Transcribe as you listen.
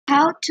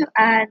How to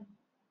add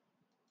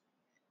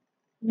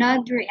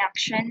node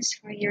reactions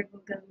for your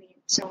Google Meet.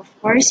 So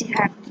of course you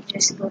have to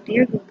just go to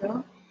your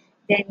Google,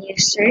 then you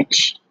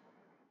search.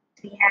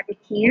 So you have it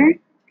here,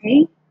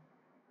 okay?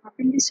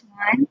 Open this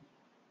one,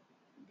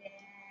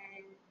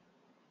 then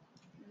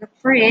look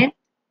for it.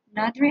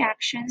 Node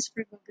reactions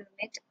for Google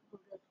Meet,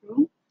 Google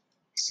Chrome.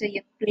 So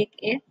you click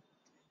it.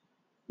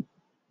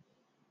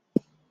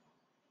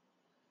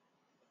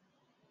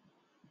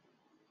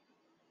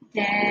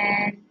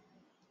 Then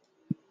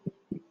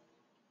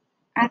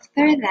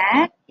after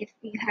that, if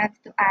you have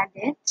to add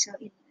it, so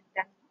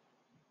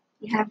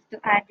you have to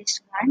add this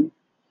one,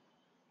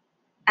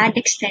 add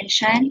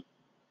extension.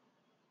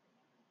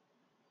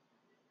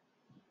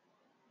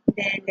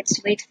 Then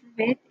let's wait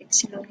for it.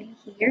 It's loading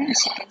here,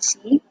 as you can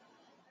see.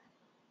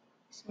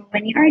 So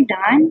when you are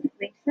done,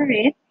 wait for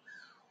it.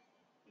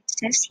 It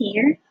says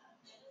here.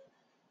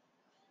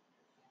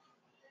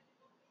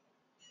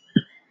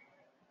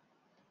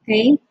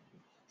 Okay.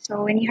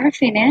 So when you are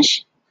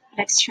finished,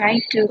 let's try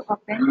to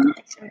open.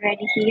 It's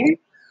already here.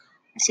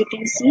 As you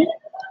can see,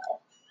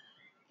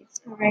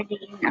 it's already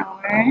in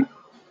our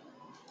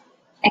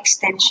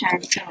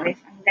extension. So if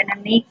I'm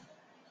gonna make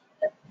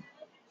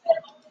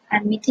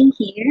a meeting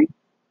here,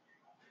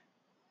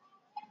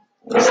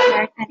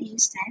 start an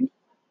instant.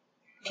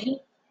 Okay.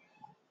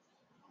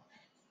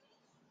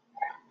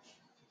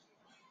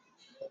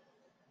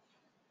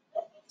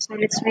 So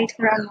let's wait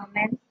for a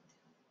moment.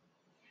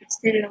 It's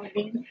still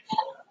loading.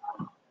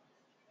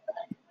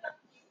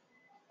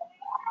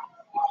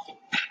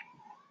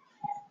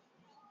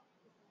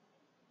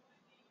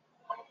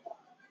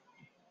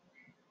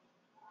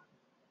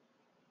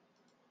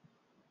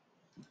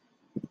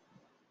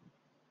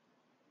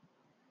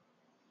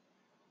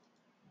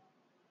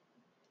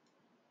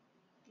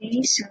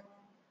 Okay, so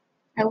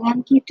I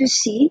want you to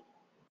see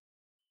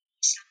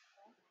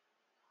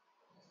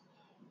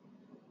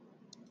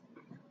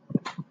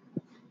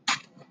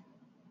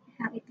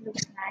how it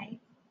looks like.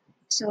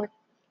 So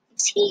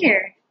it's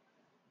here.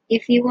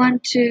 If you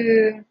want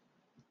to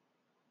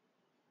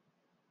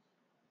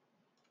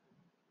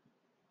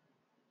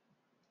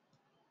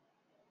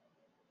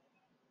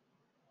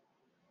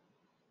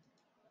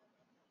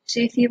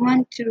if you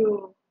want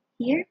to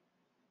here,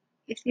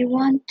 if you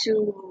want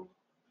to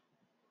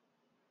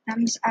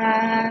thumbs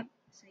up,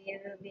 so you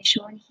will be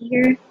shown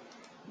here.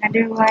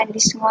 Another one,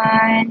 this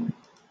one.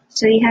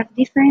 So you have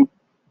different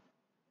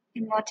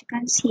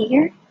emoticons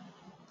here.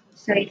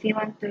 So if you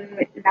want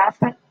to laugh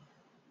at,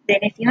 then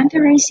if you want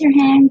to raise your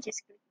hand,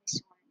 just click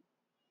this one.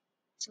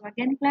 So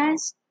again,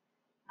 class,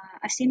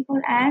 as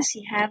simple as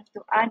you have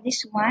to add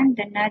this one,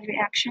 the node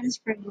reactions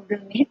for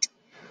Google Meet.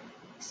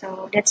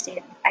 So that's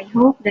it. I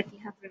hope that you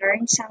have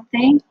learned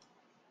something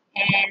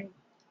and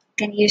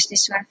can use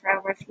this one for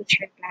our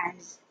future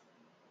class.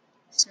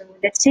 So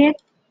that's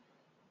it.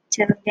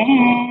 Till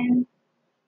then.